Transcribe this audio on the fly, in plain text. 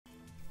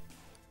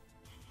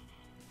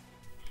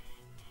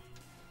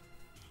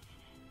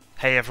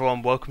Hey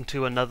everyone, welcome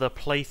to another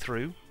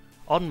playthrough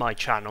on my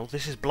channel.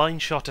 This is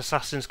Blindshot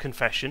Assassin's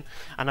Confession,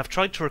 and I've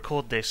tried to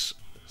record this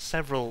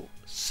several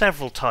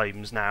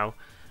times now.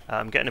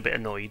 I'm getting a bit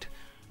annoyed.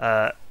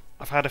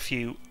 I've had a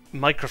few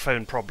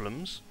microphone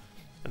problems.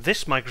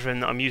 This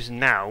microphone that I'm using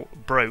now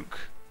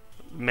broke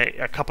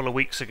a couple of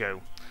weeks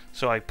ago,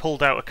 so I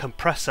pulled out a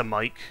compressor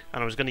mic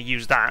and I was going to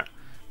use that,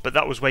 but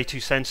that was way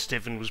too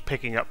sensitive and was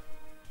picking up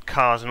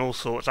cars and all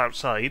sorts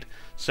outside,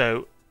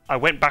 so I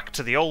went back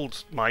to the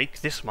old mic,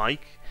 this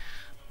mic,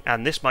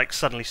 and this mic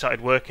suddenly started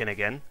working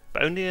again,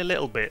 but only a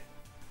little bit,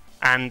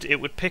 and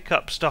it would pick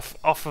up stuff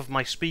off of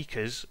my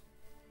speakers,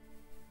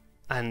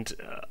 and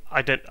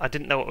I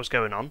didn't know what was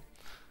going on,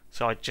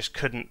 so I just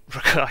couldn't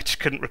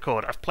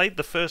record. I've played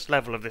the first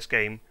level of this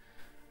game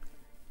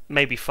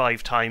maybe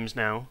 5 times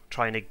now,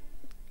 trying to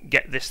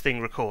get this thing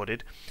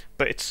recorded,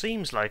 but it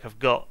seems like I've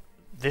got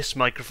this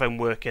microphone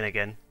working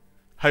again,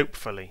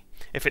 hopefully.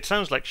 If it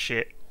sounds like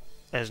shit,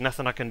 there's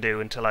nothing I can do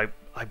until I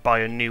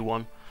buy a new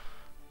one,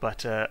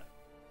 but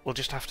we'll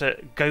just have to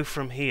go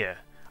from here.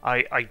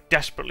 I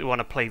desperately want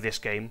to play this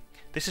game.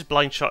 This is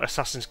Blindshot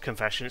Assassin's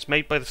Confession. It's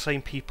made by the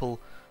same people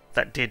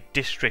that did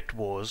District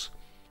Wars,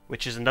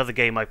 which is another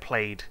game I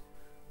played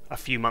a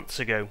few months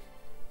ago,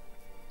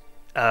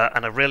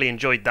 and I really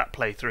enjoyed that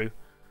playthrough.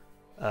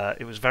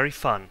 It was very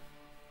fun,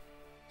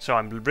 so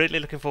I'm really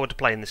looking forward to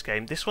playing this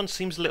game. This one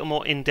seems a little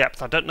more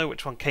in-depth. I don't know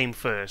which one came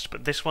first,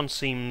 but this one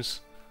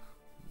seems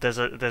there's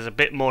a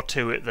bit more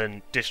to it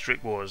than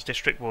District Wars.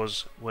 District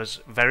Wars was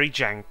very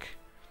jank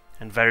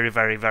and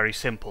very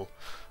simple.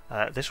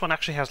 This one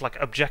actually has like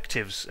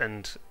objectives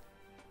and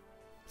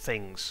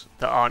things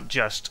that aren't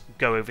just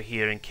go over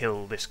here and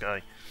kill this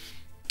guy.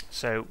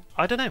 So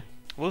I don't know.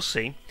 We'll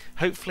see.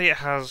 Hopefully it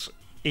has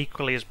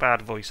equally as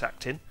bad voice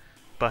acting,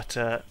 but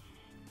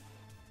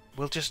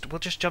we'll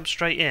just jump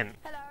straight in.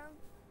 Hello.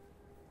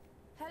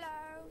 Hello.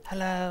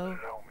 Hello.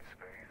 Hello, Miss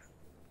Faith.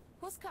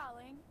 Who's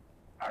calling?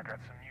 I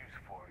got some news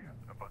for you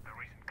about the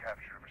recent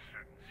capture of a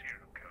certain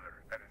serial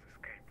killer that has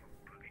escaped from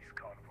a police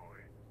convoy.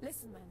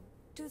 Listen, man.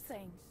 2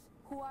 things.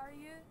 Who are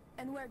you,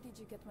 and where did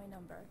you get my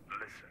number?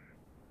 Listen,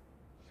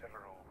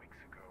 several weeks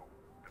ago,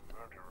 the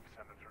murder of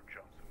Senator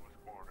Johnson was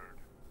ordered.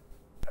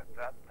 At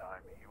that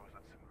time, he was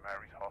at St.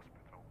 Mary's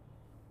Hospital.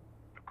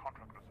 The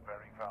contract was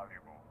very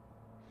valuable.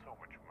 So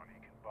much money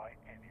can buy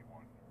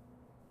anyone.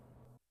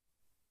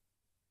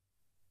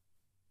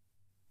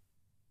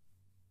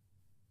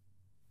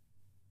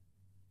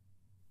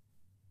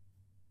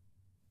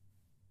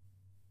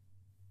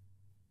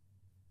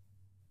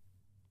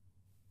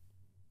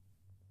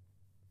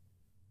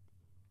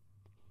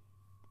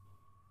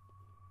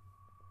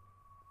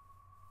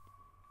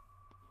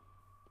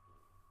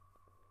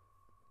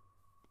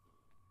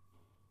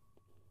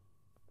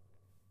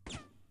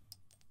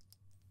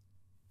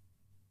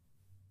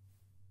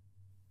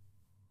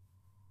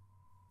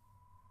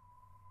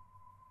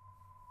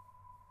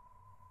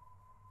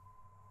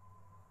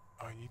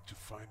 I need to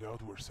find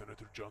out where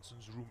Senator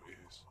Johnson's room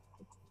is.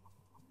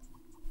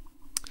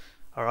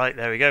 Alright,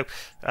 there we go.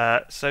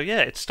 So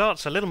yeah, it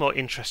starts a little more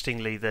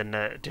interestingly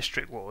than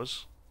District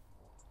Wars.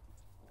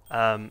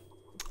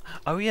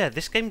 Oh yeah,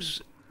 this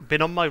game's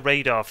been on my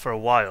radar for a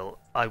while.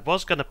 I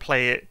was going to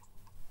play it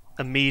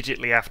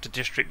immediately after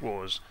District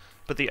Wars,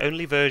 but the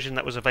only version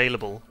that was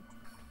available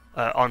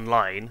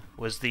online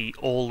was the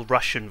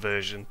all-Russian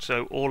version,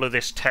 so all of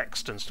this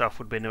text and stuff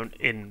would have been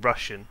in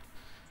Russian.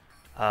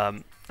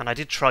 And I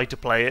did try to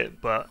play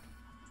it, but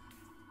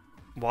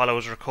while I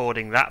was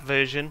recording that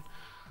version,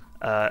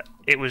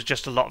 it was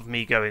just a lot of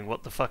me going,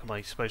 what the fuck am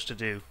I supposed to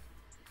do?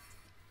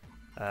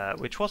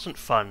 Which wasn't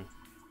fun.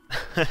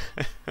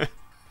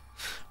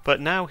 But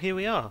now here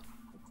we are.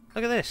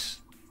 Look at this.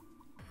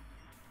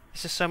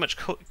 This is so much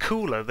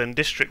cooler than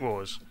District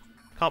Wars.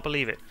 Can't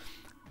believe it.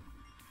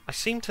 I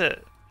seem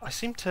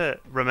to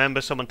remember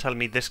someone telling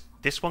me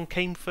this one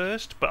came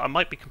first, but I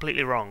might be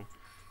completely wrong.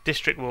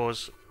 District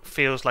Wars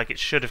feels like it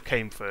should have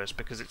came first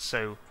because it's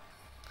so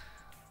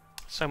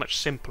much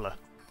simpler.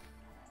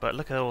 But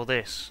look at all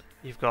this.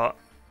 You've got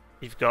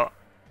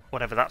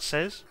whatever that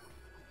says.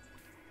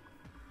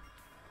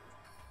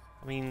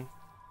 I mean,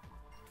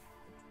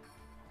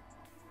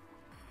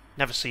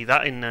 never see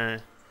that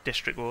in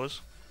District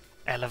Wars.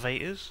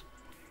 Elevators,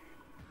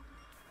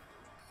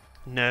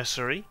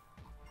 nursery.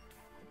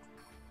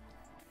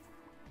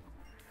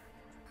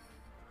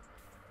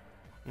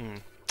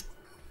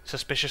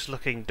 Suspicious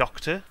looking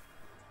doctor.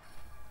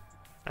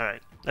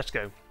 Alright, let's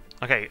go.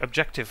 Okay,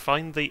 objective,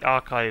 find the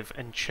archive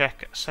and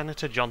check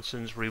Senator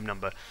Johnson's room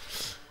number.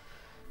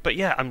 But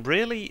yeah, I'm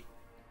really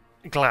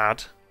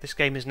glad this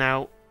game is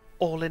now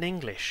all in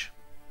English,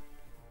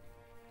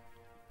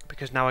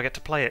 because now I get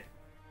to play it.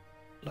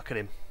 Look at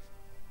him.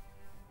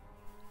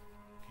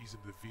 He's in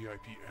the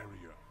VIP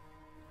area,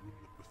 room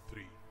number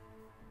 3.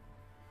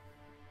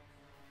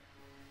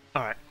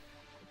 Alright.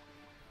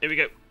 Here we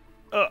go.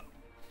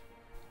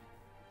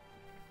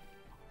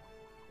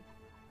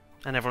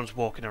 And everyone's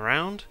walking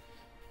around.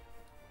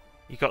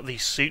 You got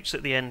these suits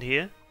at the end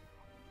here.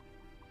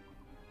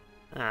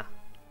 Ah.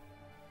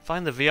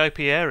 Find the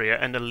VIP area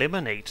and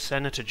eliminate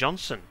Senator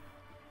Johnson.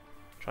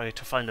 Try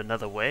to find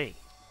another way.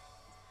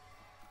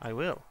 I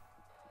will.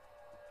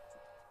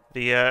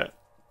 The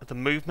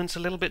movement's a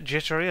little bit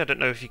jittery. I don't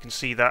know if you can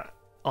see that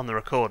on the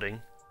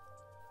recording.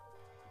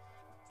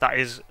 That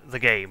is the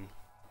game.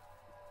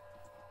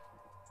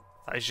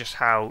 That is just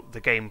how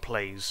the game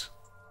plays.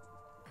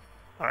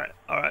 Alright,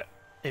 alright.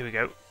 Here we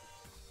go.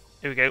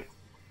 Here we go.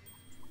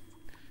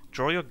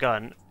 Draw your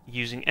gun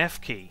using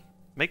F key.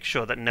 Make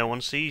sure that no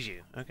one sees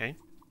you. Okay.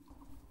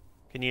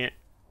 Can you...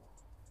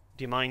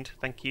 Do you mind?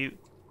 Thank you.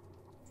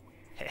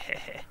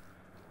 Hehehe.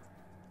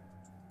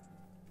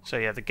 So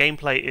yeah, the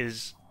gameplay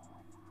is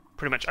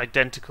pretty much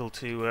identical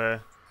to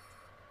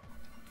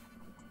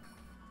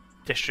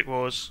District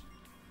Wars.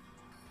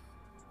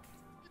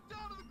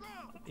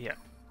 Yeah,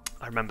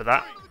 I remember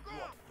that.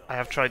 I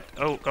have tried...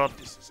 Oh god.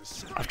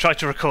 I've tried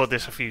to record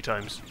this a few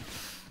times.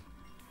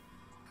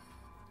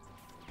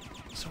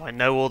 So I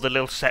know all the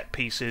little set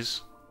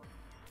pieces.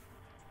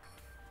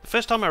 The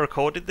first time I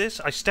recorded this,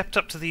 I stepped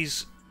up to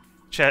these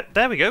chairs.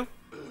 There we go.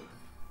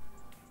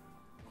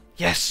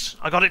 Yes,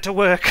 I got it to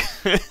work.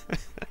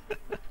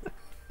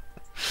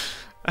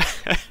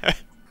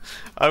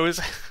 I was...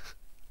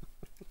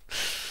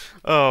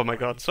 Oh my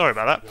god, sorry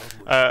about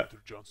that.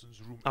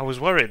 I was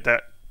worried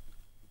that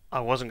I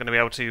wasn't going to be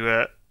able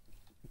to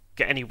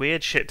get any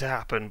weird shit to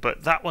happen,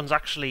 but that one's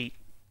actually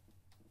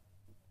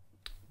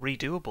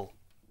redoable.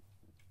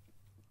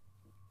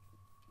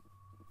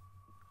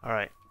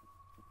 Alright.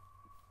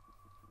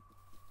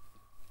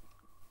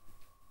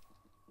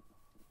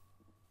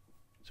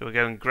 So we'll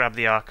go and grab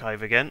the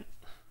archive again.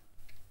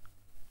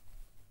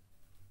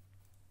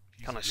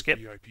 Can I skip?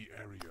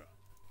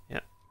 Yeah,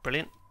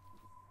 brilliant.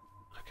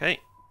 Okay,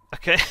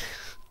 okay.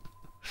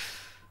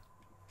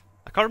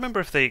 I can't remember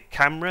if the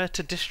camera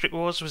to District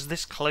Wars was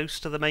this close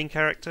to the main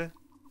character.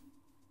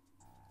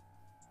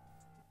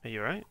 Are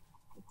you right?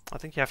 I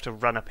think you have to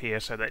run up here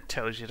so that it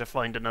tells you to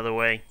find another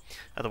way.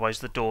 Otherwise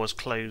the door's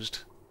closed.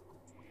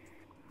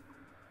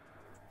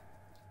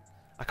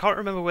 I can't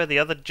remember where the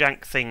other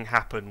jank thing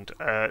happened.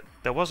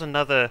 There was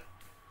another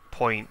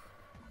point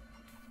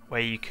where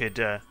you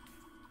could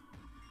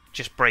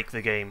just break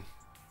the game.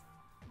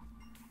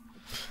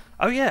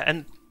 Oh yeah,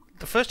 and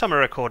the first time I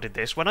recorded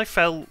this, when I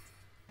fell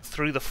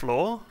through the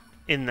floor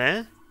in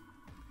there,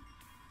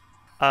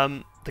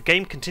 the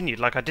game continued.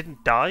 Like, I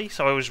didn't die,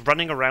 so I was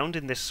running around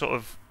in this sort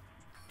of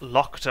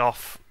locked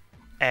off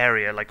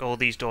area, like all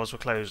these doors were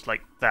closed,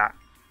 like that.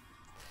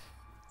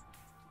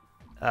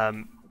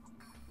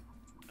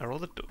 Are all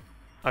the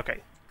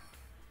okay.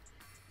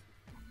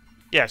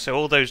 Yeah, so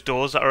all those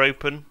doors that are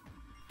open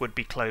would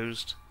be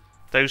closed.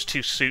 Those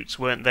two suits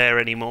weren't there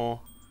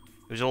anymore.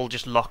 It was all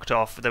just locked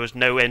off. There was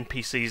no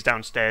NPCs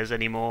downstairs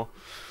anymore.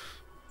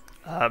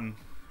 It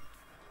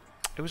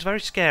was very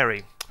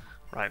scary.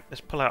 Right,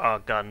 let's pull out our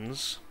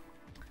guns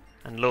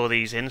and lure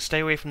these in.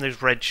 Stay away from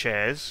those red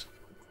chairs.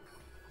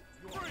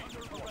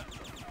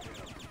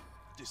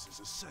 This is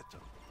a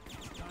setup.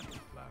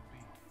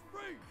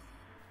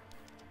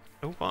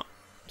 Oh, what?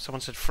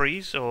 Someone said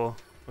freeze, or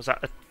was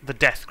that the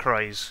death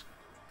cries?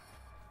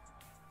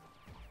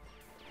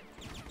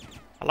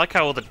 I like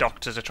how all the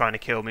doctors are trying to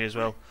kill me as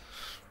well.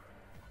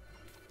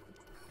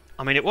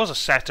 I mean, it was a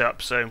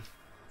setup, so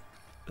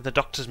the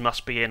doctors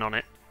must be in on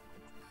it.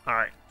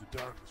 Alright.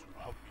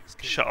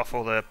 Shut off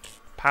all the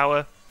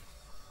power.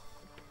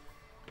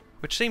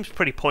 Which seems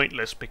pretty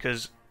pointless,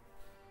 because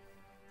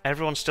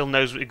everyone still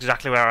knows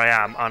exactly where I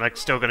am, and they're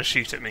still going to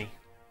shoot at me.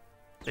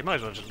 They might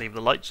as well just leave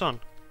the lights on.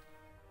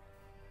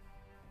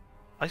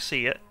 I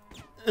see it.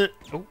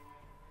 Oh.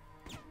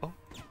 Oh.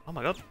 Oh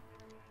my god.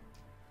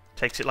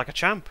 Takes it like a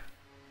champ.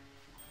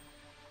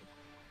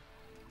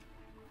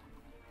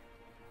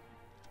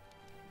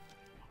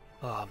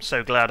 Oh, I'm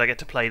so glad I get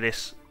to play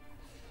this.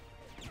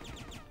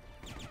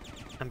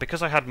 And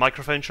because I had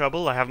microphone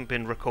trouble, I haven't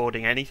been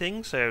recording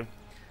anything, so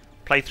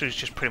playthrough's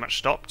just pretty much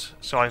stopped.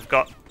 So I've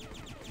got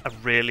a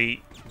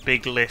really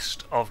big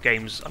list of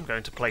games I'm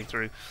going to play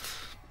through.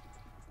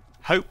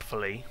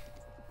 Hopefully,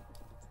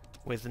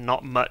 with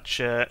not much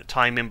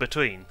time in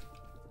between.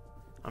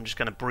 I'm just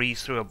going to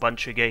breeze through a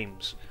bunch of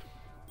games,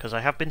 because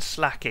I have been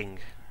slacking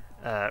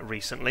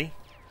recently.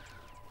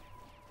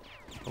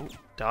 Oh,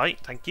 die,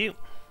 thank you.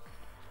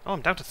 Oh,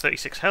 I'm down to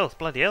 36 health,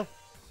 bloody hell.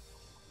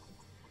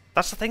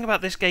 That's the thing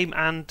about this game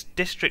and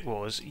District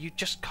Wars, you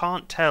just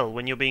can't tell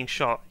when you're being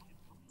shot.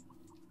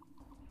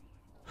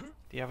 Do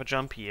you have a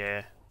jump?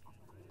 Yeah.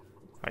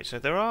 Right, so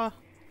there are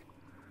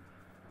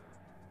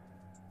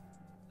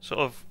sort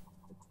of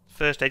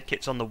first aid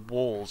kits on the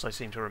walls, I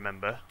seem to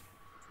remember.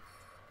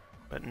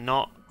 But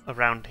not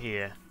around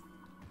here.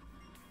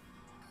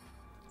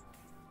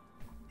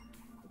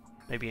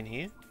 Maybe in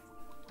here?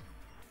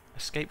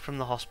 Escape from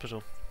the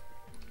hospital.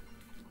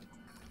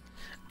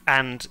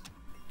 And,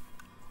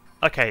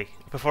 okay,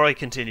 before I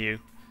continue,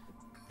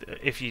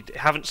 if you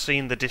haven't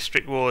seen the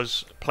District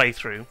Wars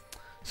playthrough,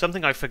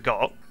 something I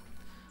forgot,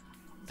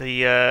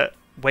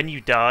 when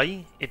you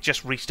die, it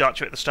just restarts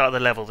you at the start of the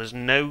level. There's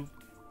no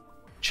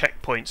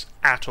checkpoints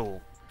at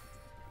all.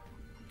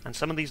 And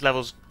some of these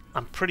levels,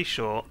 I'm pretty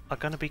sure, are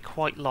going to be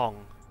quite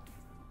long.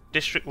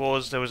 District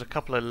Wars, there was a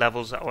couple of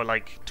levels that were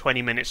like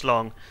 20 minutes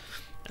long,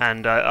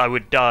 and I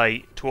would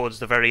die towards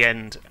the very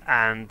end,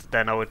 and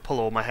then I would pull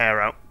all my hair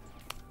out.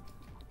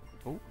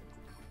 Ooh.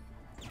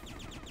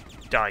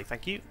 Die,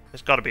 thank you.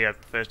 There's got to be a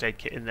first aid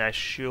kit in there,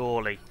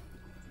 surely.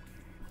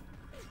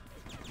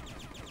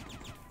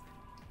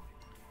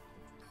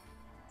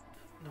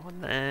 No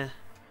one there.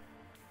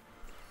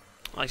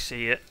 I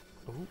see it.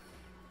 Ooh.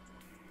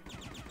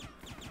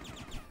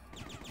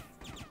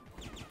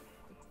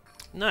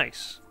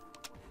 Nice.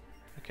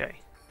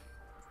 Okay.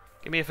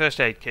 Give me a first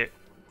aid kit,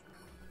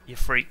 you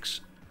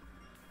freaks.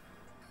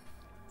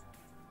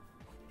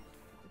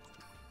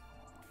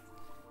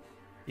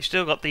 You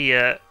still got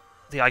the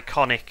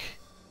iconic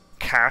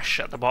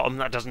cash at the bottom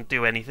that doesn't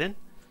do anything.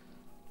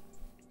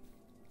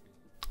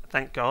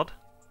 Thank God.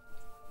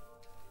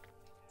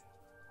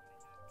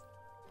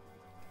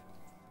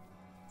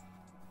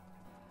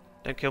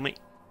 Don't kill me.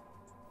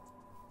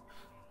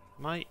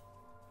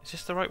 Is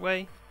this the right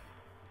way?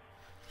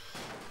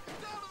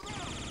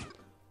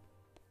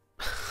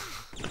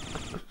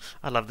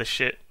 I love this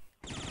shit.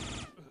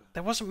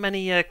 There wasn't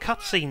many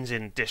cutscenes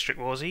in District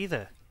Wars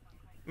either.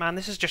 Man,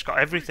 this has just got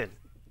everything.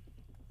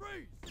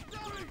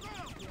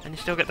 And you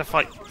still get to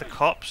fight the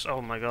cops?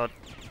 Oh my god.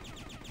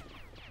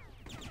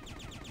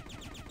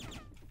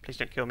 Please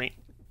don't kill me.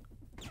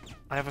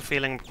 I have a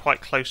feeling I'm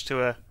quite close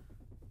to a...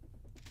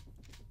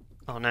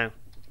 Oh no.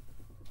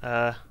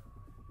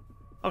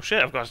 Oh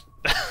shit, I've got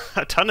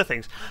a ton of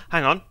things.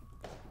 Hang on.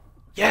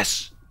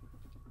 Yes!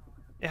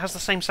 It has the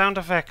same sound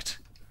effect.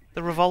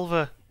 The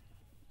revolver.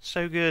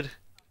 So good.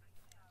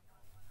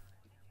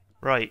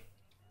 Right.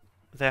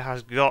 There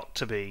has got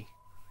to be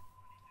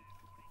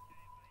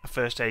a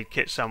first aid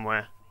kit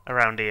somewhere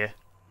around here.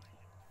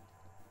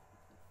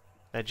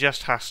 There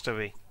just has to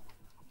be.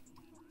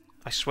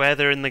 I swear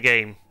they're in the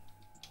game.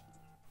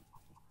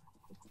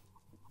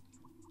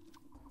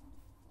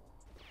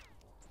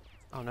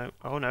 Oh no,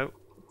 oh no.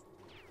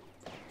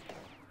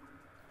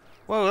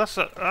 Whoa, that's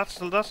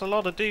a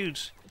lot of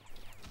dudes.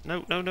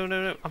 No, no, no,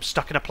 no, no. I'm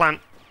stuck in a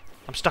plant.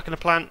 I'm stuck in a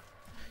plant.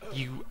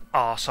 You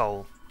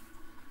arsehole.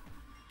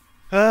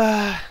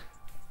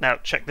 Now,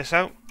 check this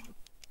out.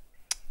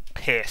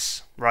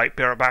 Piss. Right,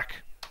 be right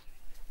back.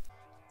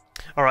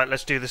 Alright,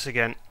 let's do this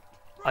again.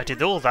 I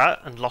did all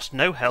that and lost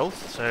no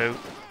health, so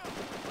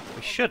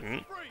we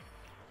shouldn't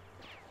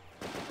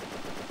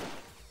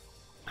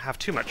have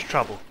too much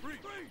trouble.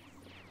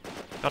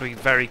 Gotta be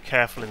very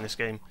careful in this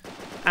game.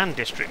 And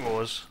District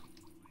Wars,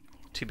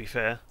 to be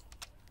fair.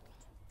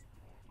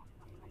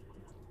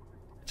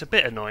 It's a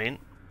bit annoying,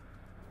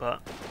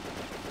 but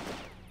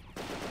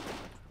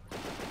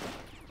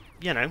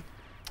you know,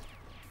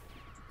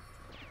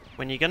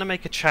 when you're gonna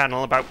make a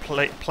channel about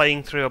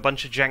playing through a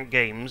bunch of jank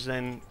games,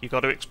 then you got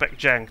to expect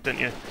jank, don't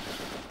you?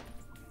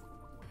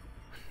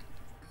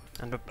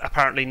 And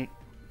apparently,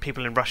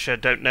 people in Russia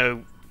don't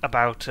know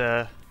about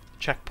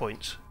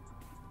checkpoints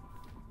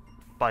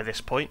by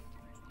this point.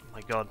 Oh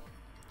my god,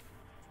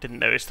 didn't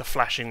notice the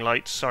flashing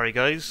lights. Sorry,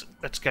 guys.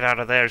 Let's get out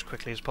of there as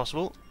quickly as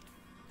possible.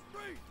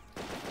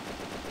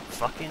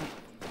 Fucking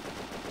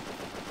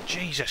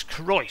Jesus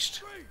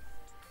Christ!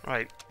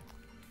 Right.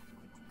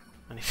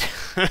 I need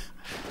to,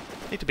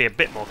 need to be a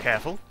bit more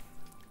careful.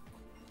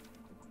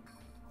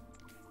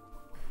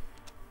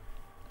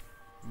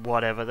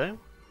 Whatever, though.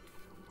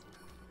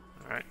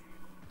 Alright.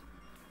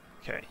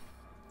 Okay.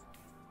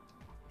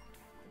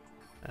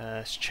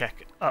 Let's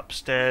check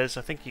upstairs.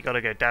 I think you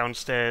gotta go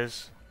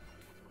downstairs.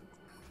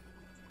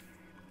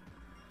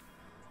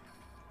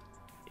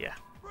 Yeah.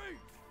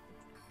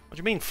 What do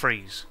you mean,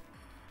 freeze?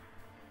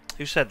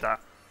 Who said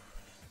that?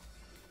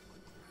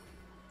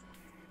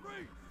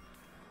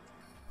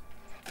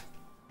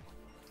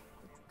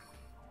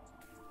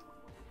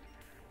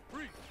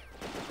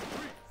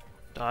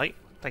 Die.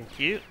 Thank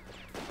you.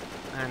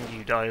 And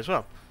you die as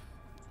well.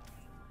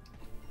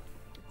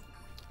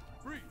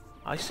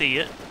 I see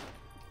it.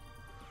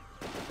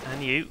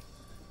 And you.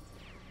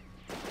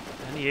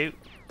 And you.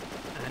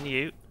 And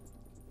you.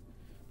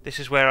 This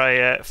is where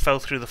I fell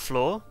through the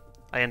floor.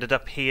 I ended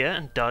up here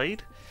and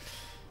died.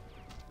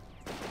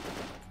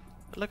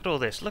 But look at all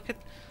this. Look at...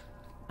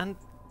 And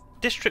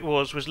District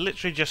Wars was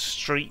literally just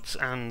streets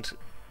and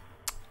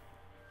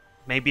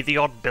maybe the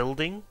odd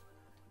building.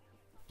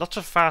 Lots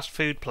of fast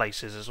food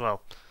places as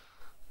well.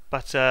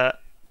 But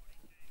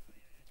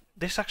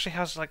this actually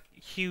has like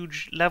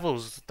huge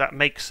levels that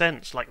make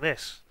sense, like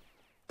this.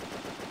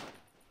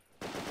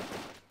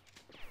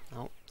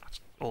 Oh, that's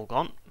all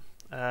gone.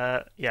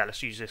 Yeah,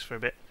 let's use this for a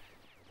bit.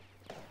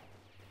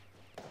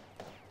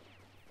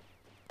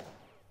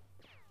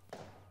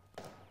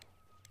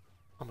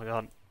 Oh my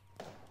god.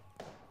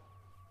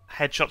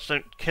 Headshots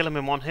don't kill him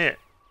in one hit.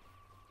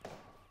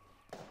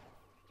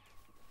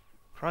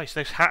 Christ,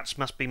 those hats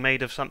must be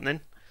made of something.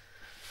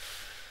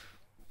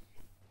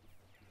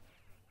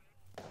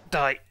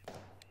 Die.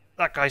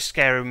 That guy's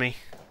scaring me.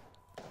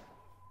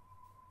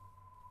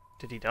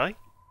 Did he die?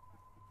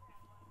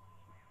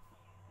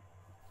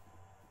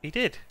 He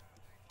did.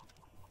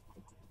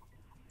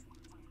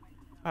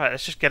 Alright,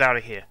 let's just get out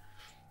of here.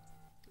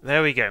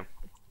 There we go.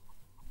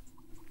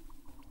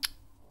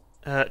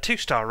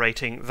 2-star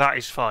rating, that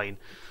is fine.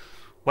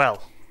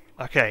 Well,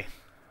 okay.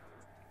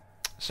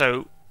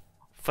 So,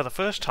 for the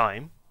first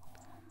time,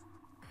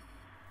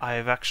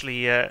 I've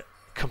actually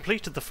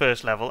completed the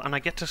first level, and I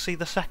get to see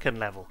the second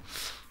level.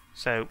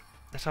 So,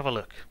 let's have a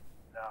look.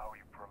 Now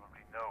you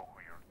probably know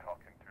who you're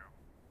talking to.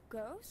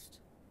 Ghost?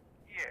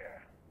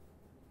 Yeah,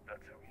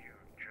 that's how you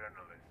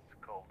journalists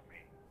called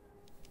me.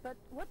 But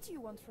what do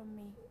you want from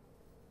me?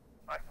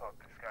 I thought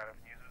this kind of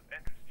news would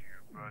interest you,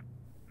 but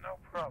no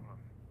problem.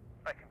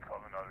 I can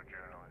call another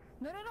journalist.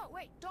 No,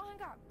 wait, don't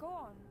hang up, go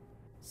on.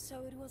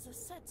 So it was a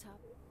setup.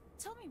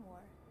 Tell me more.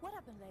 What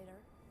happened later?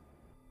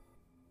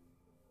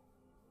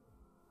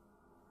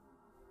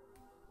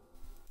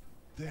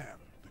 Damn,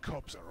 the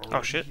cops are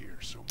already shit. here,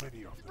 so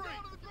many of them.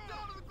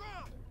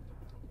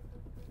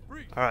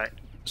 Alright,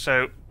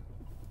 so...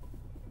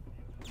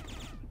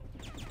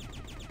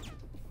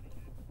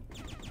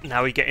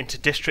 now we get into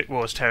District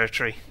Wars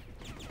territory.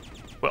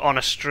 We're on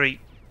a street.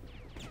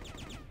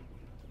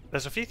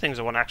 There's a few things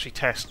I want to actually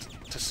test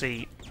to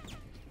see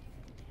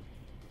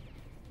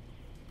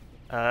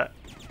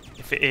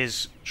if it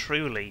is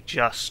truly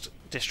just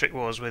District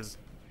Wars with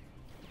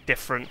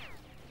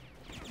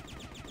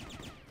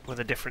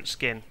a different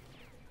skin.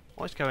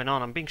 What is going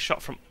on? I'm being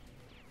shot from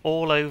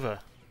all over.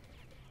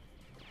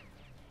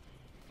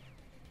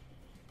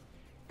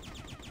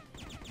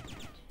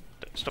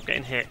 Stop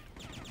getting hit.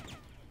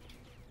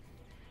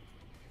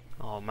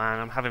 Oh man,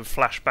 I'm having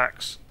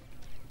flashbacks.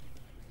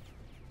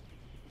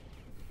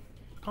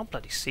 I can't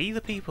bloody see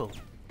the people.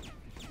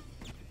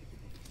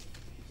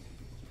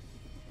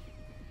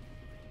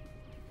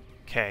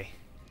 Okay.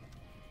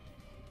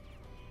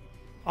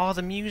 Oh,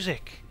 the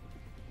music.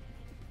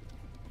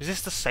 Is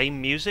this the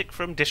same music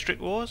from District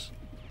Wars?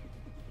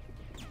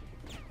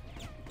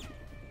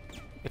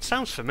 It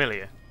sounds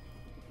familiar.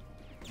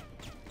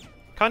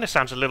 Kind of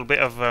sounds a little bit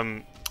of,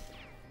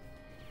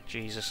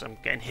 Jesus, I'm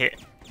getting hit.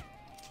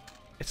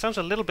 It sounds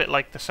a little bit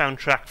like the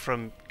soundtrack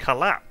from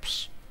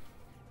Collapse.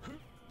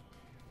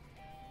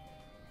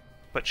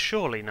 But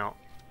surely not.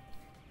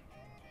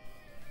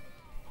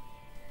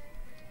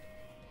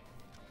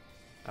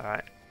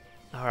 Alright.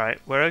 Alright,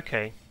 we're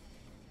okay.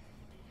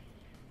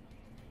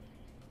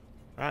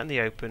 Right in the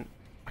open.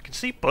 I can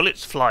see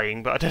bullets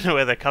flying, but I don't know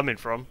where they're coming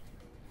from.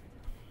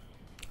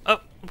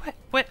 Oh,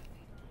 where?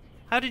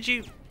 How did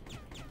you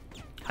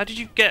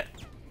get...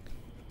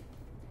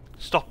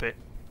 Stop it.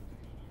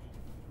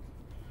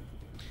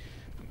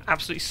 I'm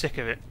absolutely sick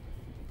of it.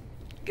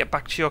 Get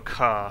back to your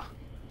car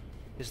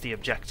is the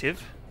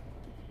objective.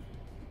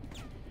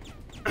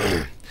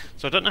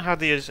 So I don't know how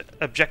these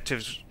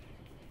objectives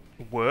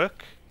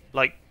work.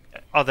 Like,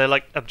 are there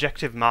like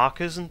objective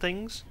markers and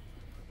things?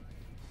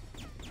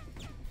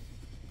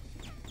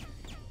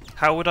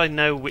 How would I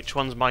know which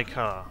one's my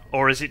car?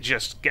 Or is it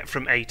just get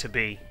from A to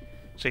B?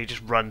 So you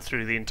just run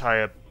through the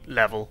entire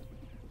level?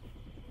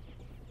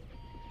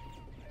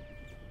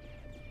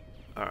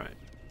 Alright.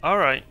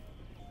 Alright.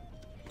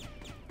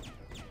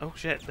 Oh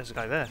shit, there's a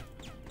guy there.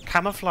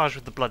 Camouflage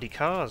with the bloody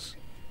cars.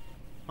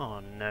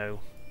 Oh no.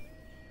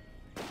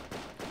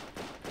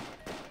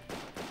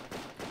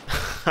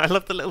 I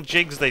love the little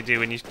jigs they do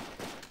when you...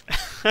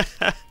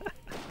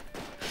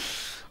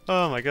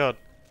 Oh my god.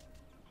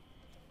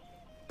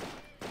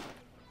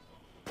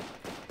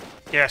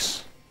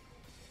 Yes.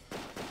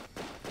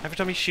 Every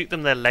time you shoot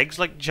them, their legs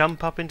like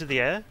jump up into the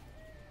air.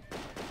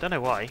 Don't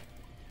know why.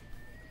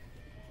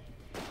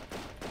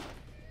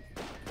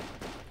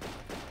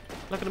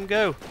 Look at them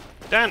go.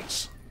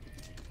 Dance.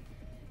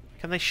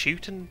 Can they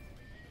shoot and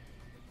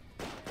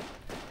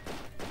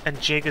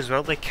jig as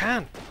well? They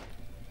can.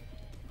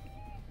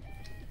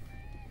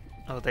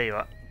 Oh, there you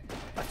are.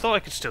 I thought I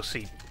could still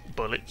see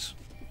bullets.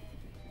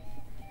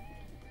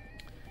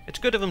 It's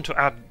good of them to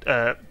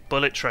add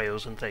bullet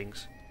trails and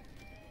things.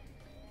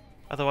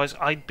 Otherwise,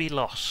 I'd be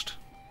lost.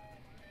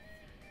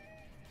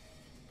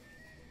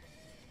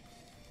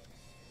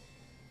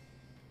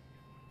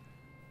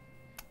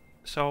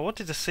 So I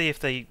wanted to see if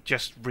they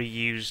just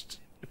reused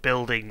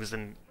buildings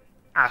and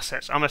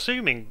assets. I'm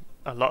assuming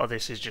a lot of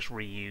this is just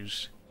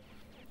reused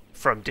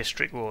from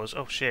District Wars.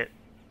 Oh shit.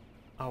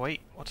 Oh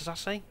wait, what does that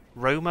say?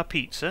 Roma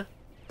Pizza?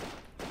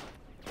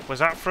 Was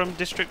that from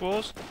District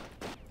Wars?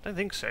 Don't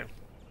think so.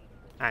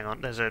 Hang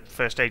on, there's a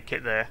first aid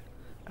kit there.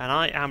 And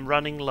I am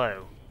running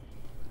low.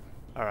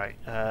 Alright,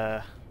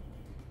 no,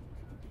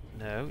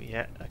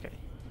 yeah, okay.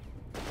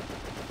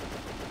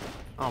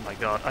 Oh my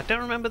god, I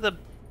don't remember the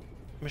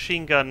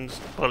machine guns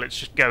bullets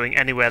just going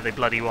anywhere they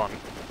bloody want.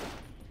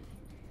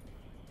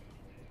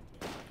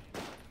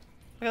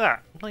 Look at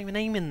that, I'm not even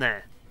aiming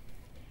there.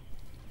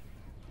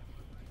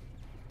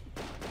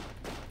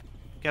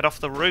 Get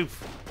off the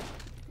roof.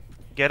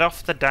 Get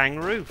off the dang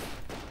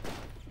roof.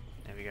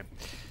 There we go.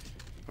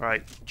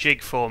 Right,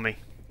 jig for me.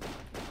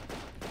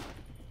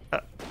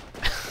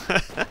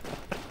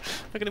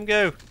 Look at him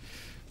go.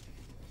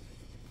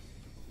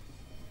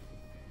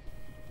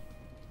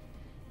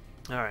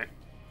 Alright.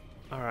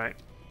 Alright.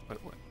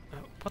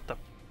 What the?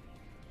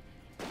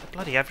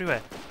 bloody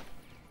everywhere.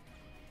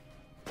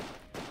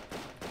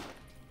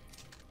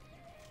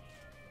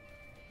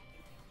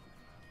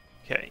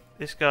 Okay,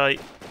 this guy...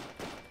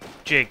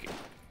 Jig.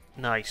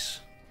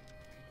 Nice.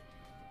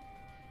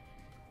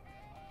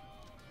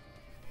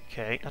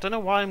 Okay, I don't know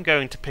why I'm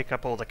going to pick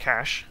up all the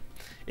cash.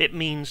 It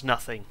means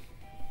nothing.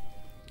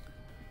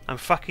 I'm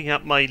fucking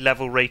up my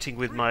level rating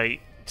with my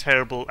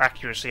terrible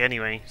accuracy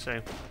anyway,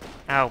 so...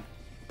 Ow.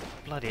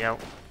 Bloody hell.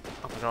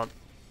 Oh my god.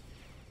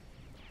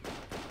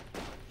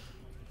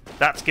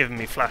 That's giving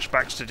me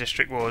flashbacks to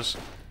District Wars.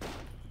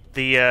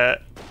 The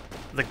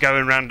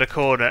going round the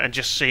corner and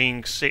just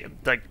seeing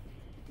like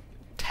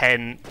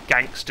 10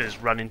 gangsters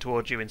running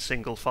towards you in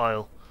single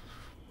file.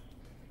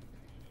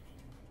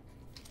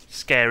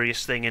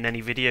 Scariest thing in any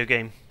video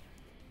game.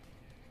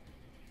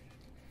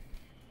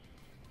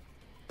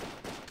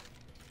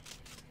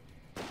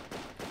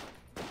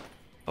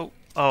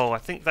 Oh, I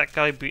think that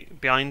guy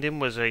behind him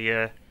was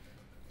a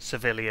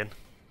civilian.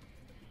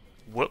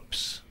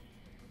 Whoops.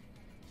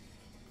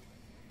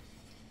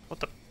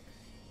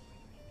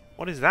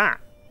 What is that?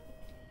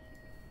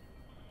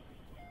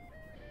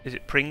 Is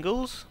it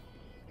Pringles?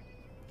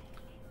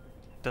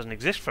 Doesn't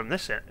exist from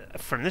this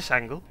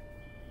angle.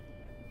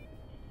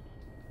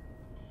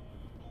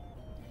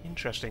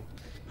 Interesting.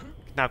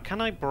 Now,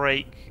 can I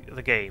break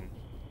the game?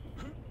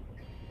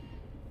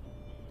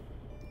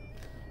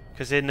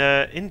 Because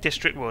in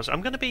District Wars,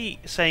 I'm going to be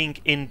saying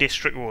in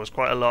District Wars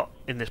quite a lot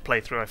in this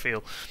playthrough, I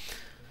feel.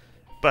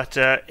 But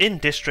in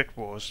District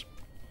Wars,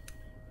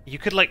 you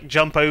could like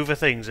jump over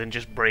things and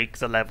just break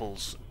the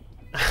levels,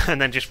 and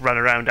then just run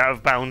around out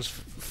of bounds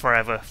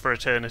forever, for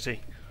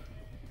eternity.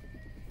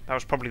 That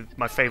was probably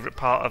my favourite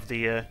part of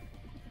the...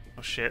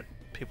 oh shit,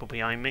 people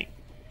behind me.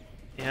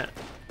 Yeah.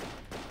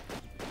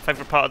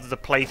 Favourite part of the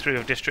playthrough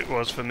of District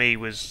Wars for me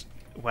was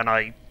when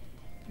I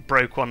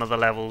broke one of the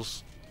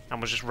levels and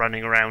was just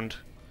running around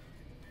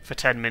for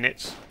 10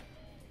 minutes.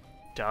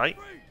 Die.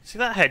 See,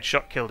 that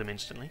headshot killed him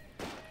instantly.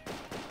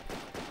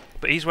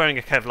 But he's wearing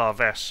a Kevlar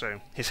vest,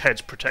 so his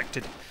head's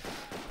protected.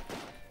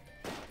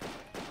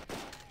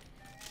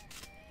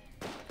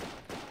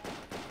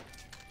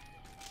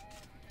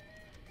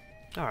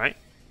 Alright.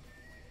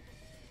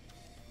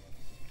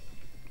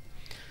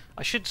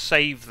 I should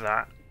save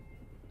that.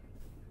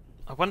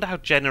 I wonder how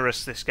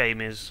generous this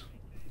game is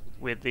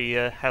with the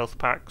health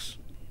packs.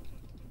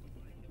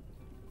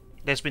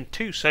 There's been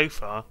 2 so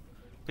far,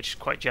 which is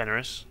quite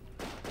generous.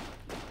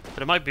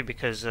 But it might be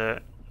because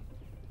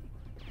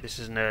this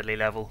is an early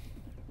level.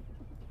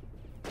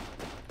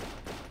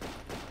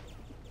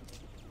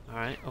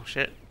 Alright, oh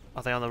shit.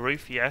 Are they on the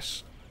roof?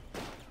 Yes.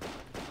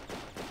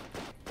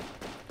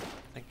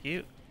 Thank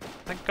you.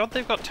 Thank God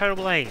they've got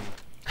terrible aim.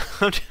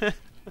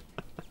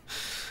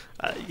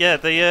 Yeah,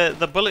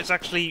 the bullets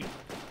actually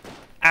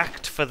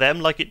act for them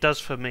like it does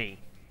for me.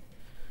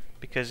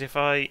 Because if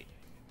I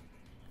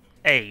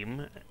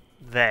aim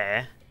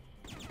there,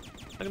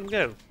 look at them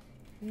go.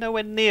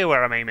 Nowhere near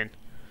where I'm aiming.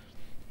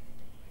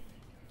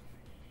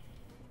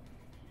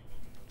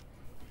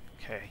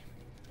 Okay.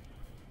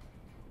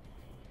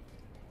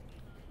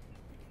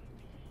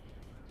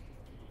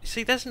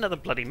 See, there's another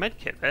bloody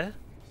medkit there.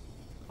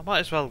 I might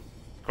as well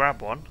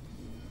grab one.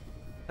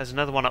 There's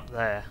another one up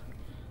there.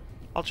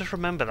 I'll just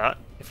remember that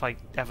if I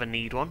ever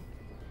need one.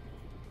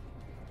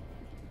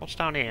 What's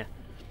down here?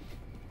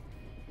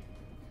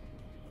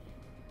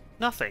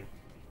 Nothing.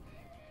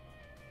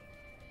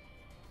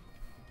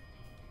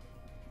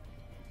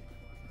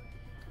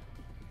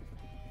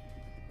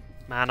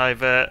 Man,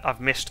 I've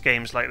missed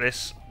games like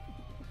this.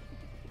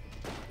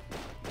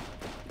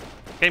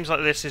 Games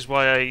like this is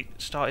why I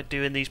started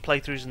doing these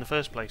playthroughs in the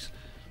first place.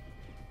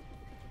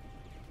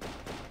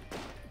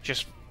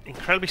 Just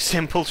incredibly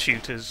simple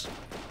shooters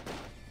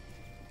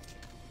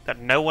that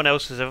no one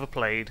else has ever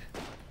played.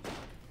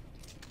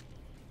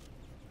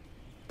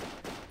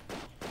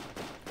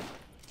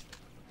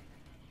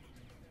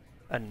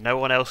 And no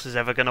one else is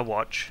ever going to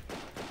watch.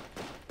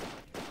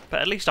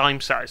 But at least I'm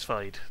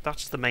satisfied.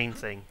 That's the main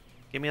thing.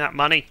 Give me that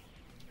money.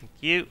 Thank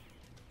you.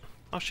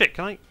 Oh shit,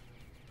 can I?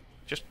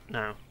 Just,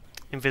 no.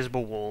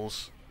 Invisible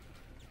walls.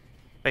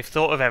 They've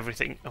thought of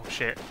everything. Oh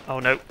shit. Oh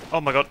no. Oh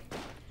my god.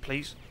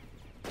 Please.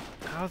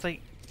 How are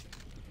they...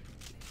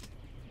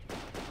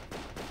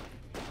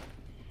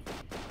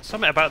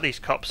 Something about these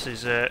cops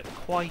is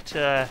quite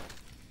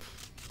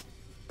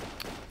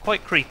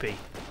creepy.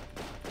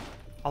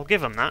 I'll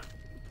give them that.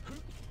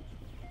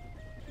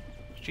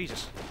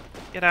 Jesus.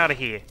 Get out of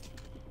here.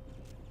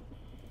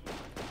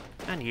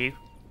 And you.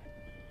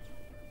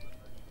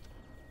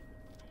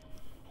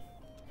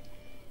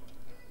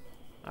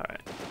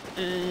 Alright.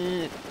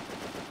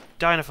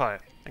 Die in a fire.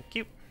 Thank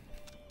you.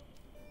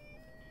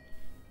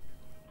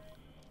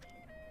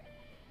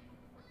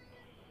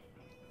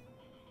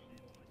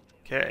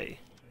 Okay.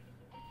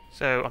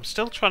 So, I'm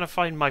still trying to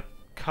find my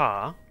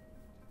car.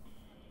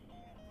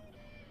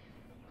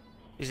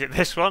 Is it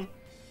this one?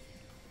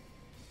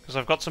 Because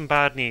I've got some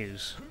bad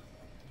news.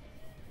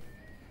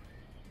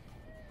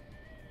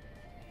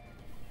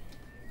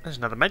 There's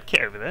another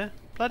medkit over there.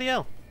 Bloody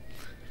hell.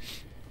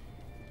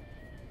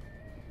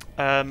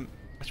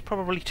 It's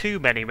probably too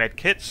many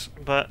medkits,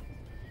 but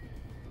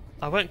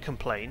I won't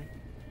complain.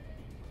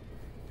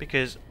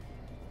 Because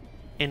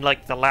in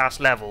like the last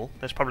level,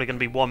 there's probably going to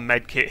be one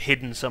medkit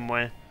hidden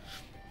somewhere.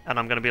 And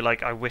I'm going to be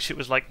like, I wish it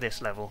was like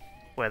this level,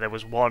 where there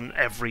was one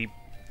every...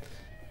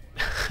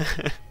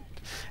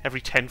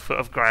 every 10 foot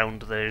of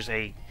ground there's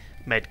a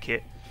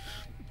medkit.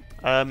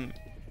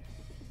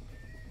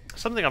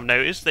 Something I've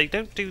noticed, they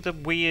don't do the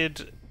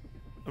weird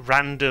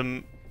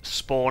random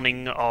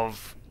spawning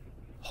of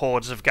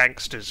hordes of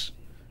gangsters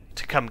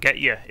to come get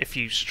you if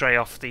you stray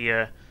off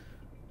the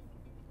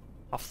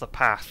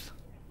path.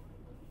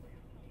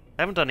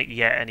 I haven't done it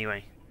yet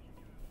anyway.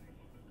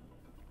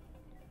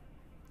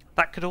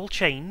 That could all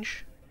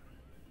change.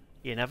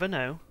 You never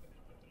know.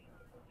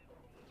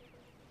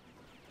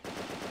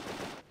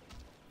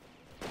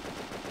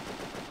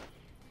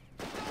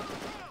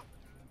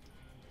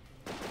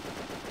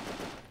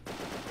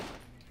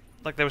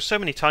 Like, there were so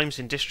many times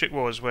in District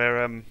Wars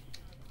where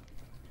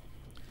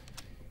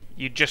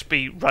you'd just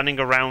be running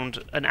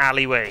around an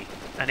alleyway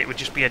and it would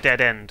just be a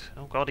dead end.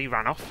 Oh god, he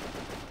ran off.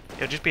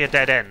 It would just be a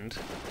dead end.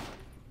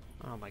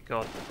 Oh my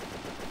god.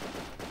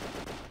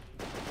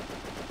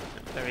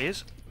 There he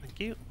is. Thank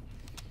you.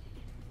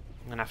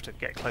 I'm gonna have to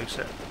get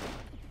closer.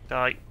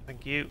 Die.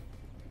 Thank you.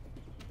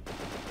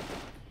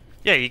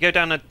 Yeah, you go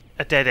down a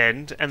dead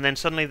end and then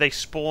suddenly they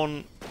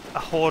spawn a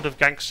horde of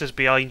gangsters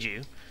behind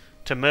you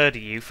to murder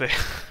you for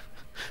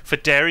for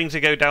daring to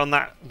go down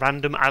that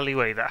random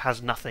alleyway that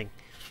has nothing.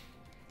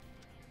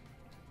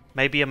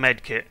 Maybe a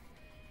medkit.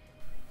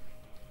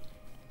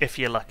 If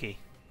you're lucky.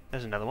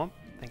 There's another one.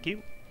 Thank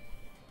you.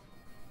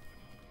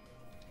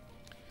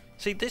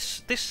 See,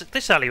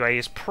 this alleyway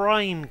is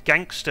prime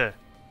gangster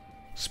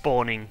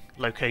spawning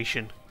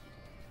location.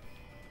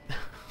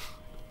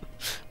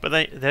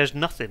 But there's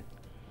nothing.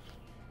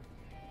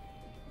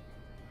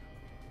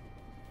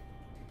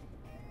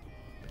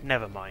 But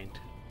never mind.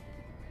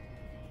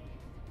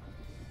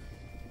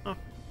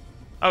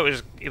 Oh,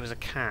 it was a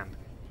can.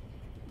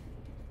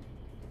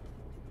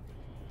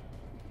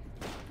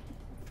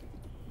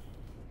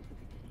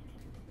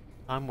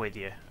 I'm with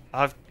you.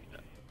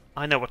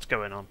 I know what's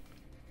going on.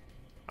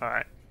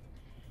 Alright.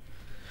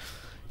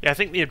 Yeah, I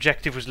think the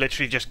objective was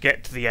literally just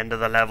get to the end of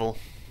the level.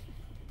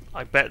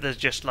 I bet there's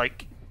just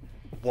like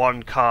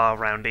one car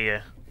around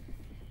here.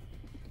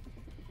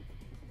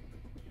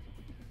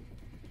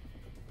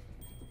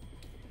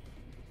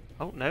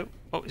 Oh, no.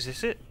 Oh, is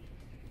this it?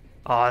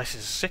 Oh, this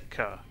is a sick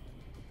car.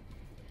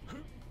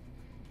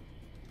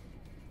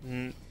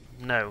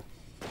 No.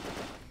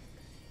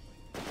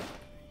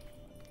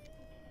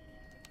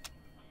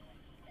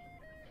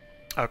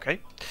 Okay.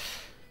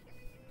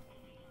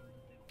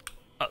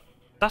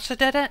 That's a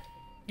dead end.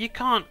 You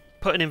can't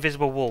put an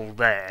invisible wall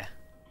there.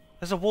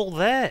 There's a wall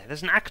there.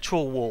 There's an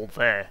actual wall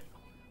there.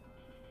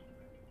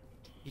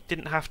 You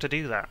didn't have to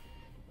do that.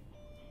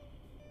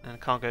 And I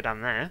can't go down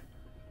there.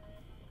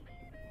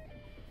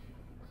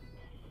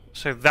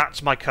 So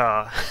that's my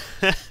car.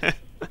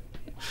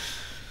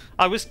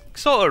 I was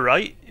sort of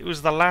right. It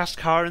was the last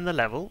car in the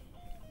level.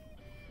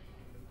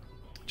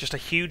 Just a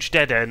huge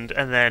dead end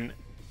and then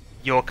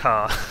your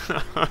car.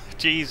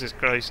 Jesus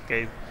Christ,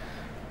 game.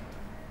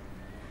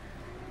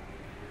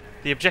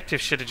 The objective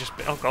should have just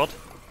been... Oh god.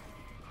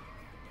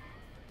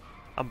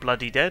 I'm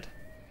bloody dead.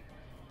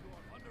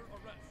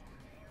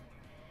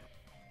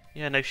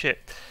 Yeah, no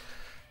shit.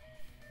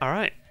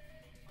 Alright.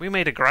 We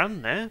made a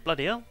grand there.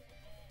 Bloody hell.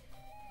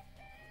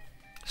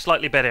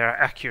 Slightly better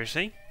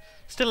accuracy.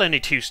 Still only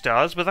 2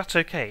 stars, but that's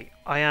okay.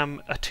 I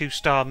am a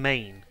 2-star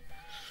main.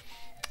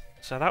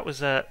 So that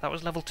was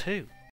level 2.